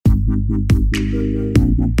Haka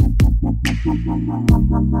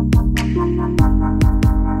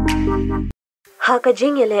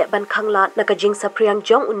jingïaleh ban khanglad naka jingsaphriang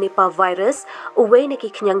jong Nipah Virus uwei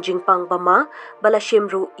naki Khñiang Jingpang bama bala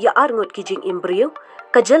shim ya ngut ki jingim briew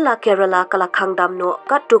ka jylla Kerela kala khangdam no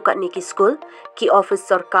katto katne ki skul ki ophis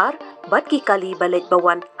sorkar bat ki kali baleit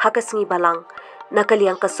bawan Haka sngi Balang naka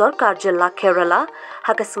liang ka sorkar jylla Kerela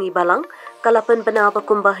Haka sngi Balang kalapan bana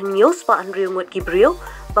bakumbah news pa anriu ngut ki briew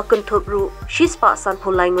bakun thopru shis pa san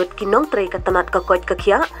phulai ngut ki nong tre ka tanat ka koit ka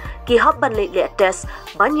khia ki hab ban leit le test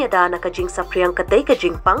banya da naka jingsaphriang ka tei ka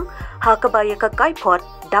jingpang Haka baya ka kaipot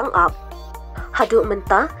dang up hadu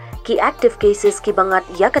menta ki active cases ki bangat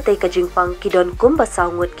ya ka tei ka jingpang ki don kumba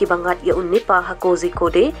saungut ki bangat ya Nipah hakozi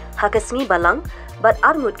kode Haka sngi Balang bat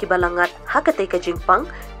arngut ki balangat Haka tei ka jingpang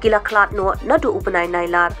kila khlat no nadu upanai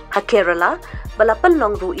nailar ha Kerela balapan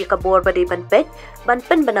longru ya ka bor bade ban pet ban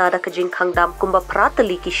pen banada ka jing khangdam kumba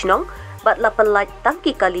pratali ki shnong bat lapal lait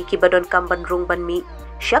tangki kali ki badon kamban rung ban mi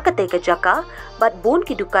syakate ka jaka bat bun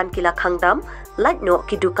ki dukan kila khangdam lait no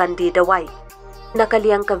ki dukan di dawai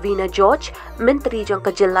nakaliang ka Vina George menteri jong ka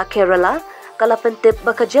jylla Kerela kala pentip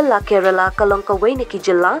baka jylla Kerela kalong ka wei ki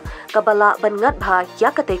jylla ka bala ban ngat bha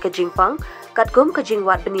yakate ka jingpang kat gum ka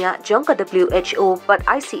jingwat benia jong ka WHO bat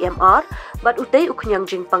ICMR bat udai Khñiang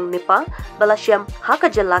Jingpang Nipah bala syam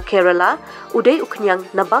Haka jylla Kerela udai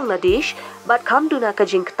Khñiang na Bangladesh bat Kham duna ka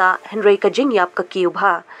jingkta henry ka jingyap ka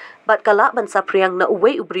kiubha bat kala ban saphriang na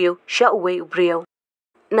uwei briew Shuh uwei briew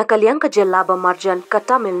nakaliang ka jylla ba marjan ka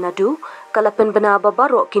Tamil Nadu kalapen bana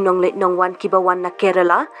babaro kinong leit nongwan ki bawan na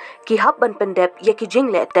Kerela ki hab ban pendep ya ki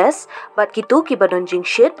jingle test bat ki tu ki badon jing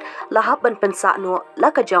shit la hab ban pensa no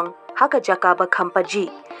la ka jong Haka jaka ba khampaji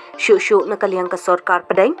Shuh nakaliang ka sorkar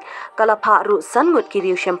pedeng kala pha ru san ngut ki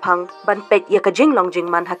riu Jingpang ban pet ya ka jinglong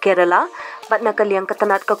jingman ha Kerela bat nakaliang ka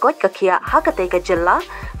tanat ka kot ka khia Haka tei ka jylla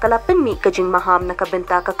kala penmi ka jingmaham naka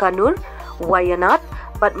benta ka Kanur Wayanad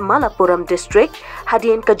but Malappuram district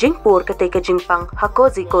hadien ka jingpur ka tei ka jingpang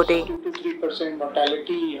hakozi kode 2 to 3%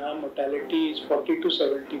 mortality mortality is 40 to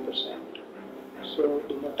 70%, so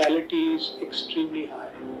the mortality is extremely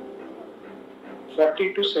high.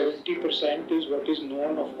 40 to 70% is what is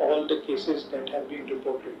known of all the cases that have been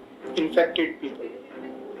reported. Infected people.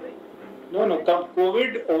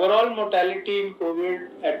 COVID, overall mortality in COVID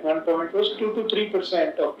at one point was 2 to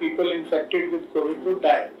 3% of people infected with COVID would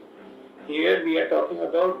die. Here we are talking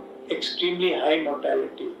about extremely high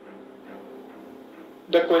mortality.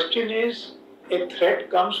 The question is, a threat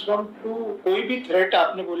comes from two. कोई भी threat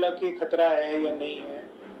आपने बोला कि खतरा है या नहीं है,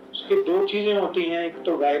 उसकी दो चीजें होती हैं. एक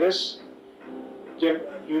तो वायरस जब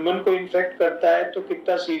ह्यूमन को इन्फेक्ट करता है तो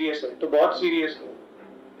कितना सीरियस है, तो बहुत सीरियस है.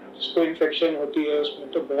 जिसको इन्फेक्शन होती है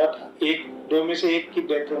उसमें तो बहुत एक दो में से एक की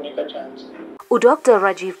डेथ होने का चांस है. Dr.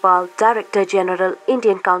 Rajiv Pal, Director General,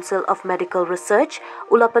 Indian Council of Medical Research,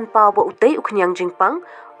 ulapan pawa utay Khñiang Jingpang,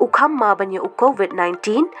 Kham ma banya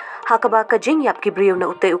COVID-19, hakaba ka jingyap ki briew na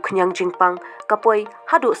utay Khñiang Jingpang, kapoy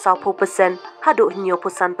hadu 10%, hadu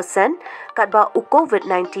 9%, katba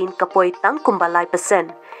COVID-19 kapoy tang kumbalay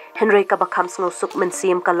persen. Henry ka ba Kham sngusuk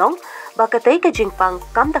mensiem kalong, bakatay ka Jingpang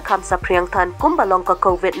kam da Kham saphriang than kumbalong ka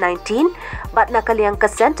COVID-19, bat nakaliang ka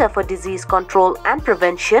Center for Disease Control and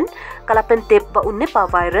Prevention, kalapentip ba Nipah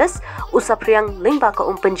Virus, usaphriang lingba ka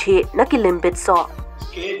umpanjhi nakilimbit so.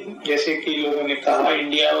 जैसे कि लोगों ने कहा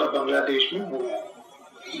इंडिया और बांग्लादेश में हुआ है.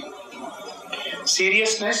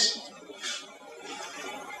 Seriousness,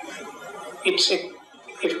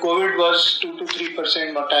 if COVID was 2 to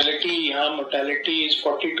 3% mortality, यहाँ mortality is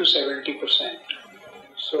 40 to 70%.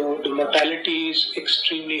 So the mortality is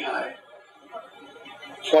extremely high.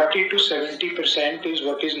 40 to 70% is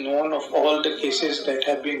what is known of all the cases that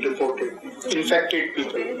have been reported. Infected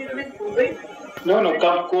people.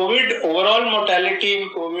 COVID, overall mortality in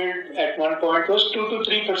COVID at one point was 2 to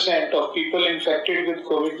 3% of people infected with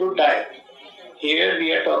COVID would die. Here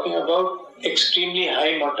we are talking about extremely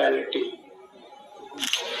high mortality.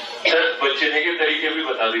 Sir बचने के तरीके भी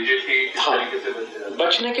बता दीजिए कि किस तरीके से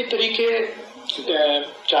बचने के तरीके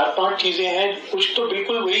 4-5 चीजें हैं. कुछ तो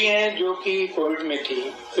बिल्कुल वही हैं जो कि कोविड में थी.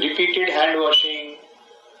 Repeated hand washing,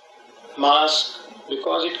 mask,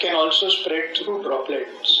 because it can also spread through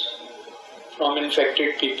droplets from infected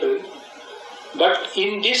people. But in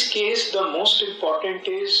this case, the most important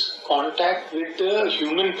is contact with the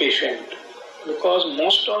human patient, because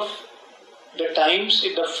most of the times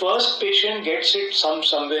the first patient gets it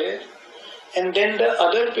somewhere, and then the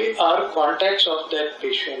other are contacts of that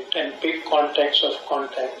patient and big contacts of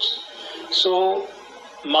contacts. So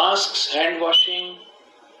masks, hand washing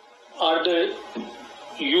are the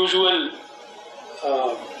usual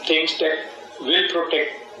things that will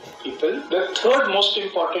protect people. The third most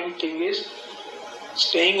important thing is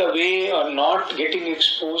staying away or not getting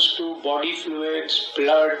exposed to body fluids,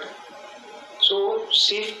 blood. So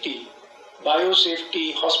safety,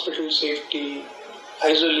 biosafety, hospital safety,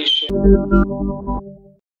 isolation.